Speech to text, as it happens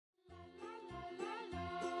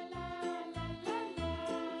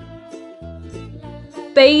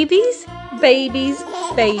Babies, Babies,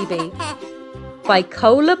 Baby by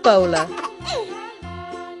Cola Bola.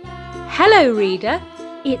 Hello reader,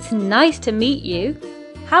 it's nice to meet you.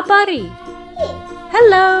 Habari.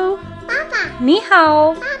 Hello. Papa. Ni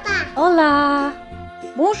hao. Papa. Hola.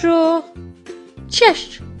 Bonjour.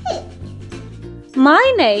 Cześć.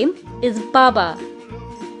 My name is Baba.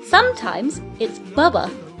 Sometimes it's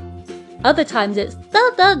Bubba. Other times it's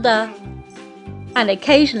da. And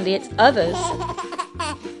occasionally it's others.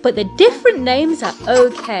 But the different names are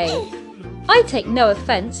okay. I take no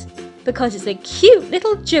offence because it's a cute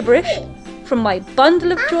little gibberish from my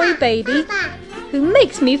bundle of joy baby who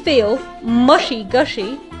makes me feel mushy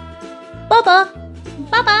gushy. Baba,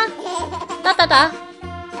 Baba, da.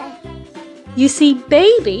 You see,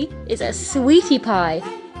 Baby is a sweetie pie.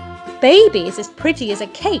 Baby is as pretty as a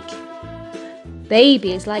cake.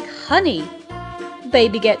 Baby is like honey.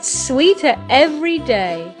 Baby gets sweeter every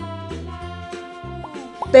day.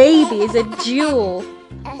 Baby is a jewel.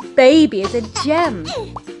 Baby is a gem.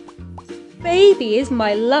 Baby is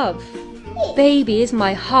my love. Baby is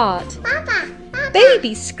my heart.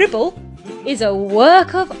 Baby's scribble is a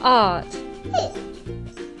work of art.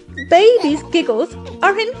 Baby's giggles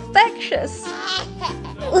are infectious.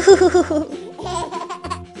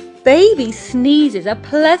 Baby's sneezes are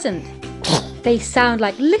pleasant. They sound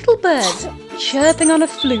like little birds chirping on a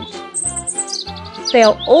flute. They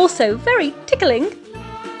are also very tickling.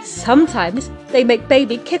 Sometimes they make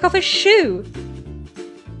Baby kick off a shoe.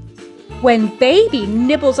 When Baby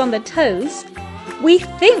nibbles on the toes, we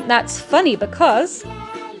think that's funny because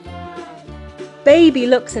Baby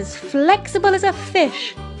looks as flexible as a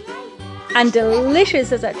fish and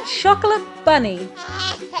delicious as a chocolate bunny.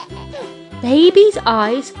 Baby's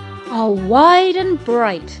eyes are wide and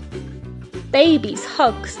bright. Baby's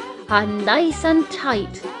hugs are nice and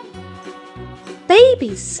tight.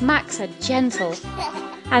 Baby's smacks are gentle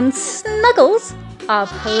and snuggles are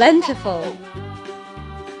plentiful.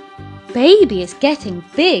 Baby is getting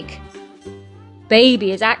big.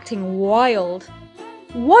 Baby is acting wild,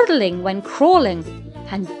 waddling when crawling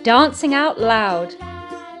and dancing out loud.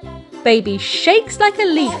 Baby shakes like a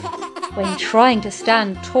leaf when trying to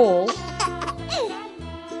stand tall.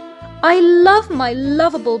 I love my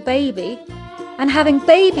lovable baby, and having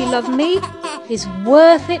Baby love me is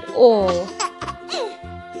worth it all.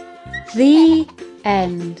 The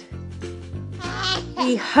end.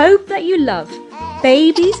 We hope that you loved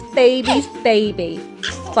Babies, Babies, Baby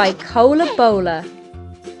by Cola Bola.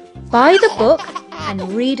 Buy the book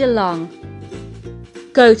and read along.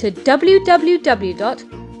 Go to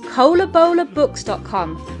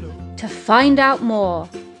www.colabolabooks.com to find out more.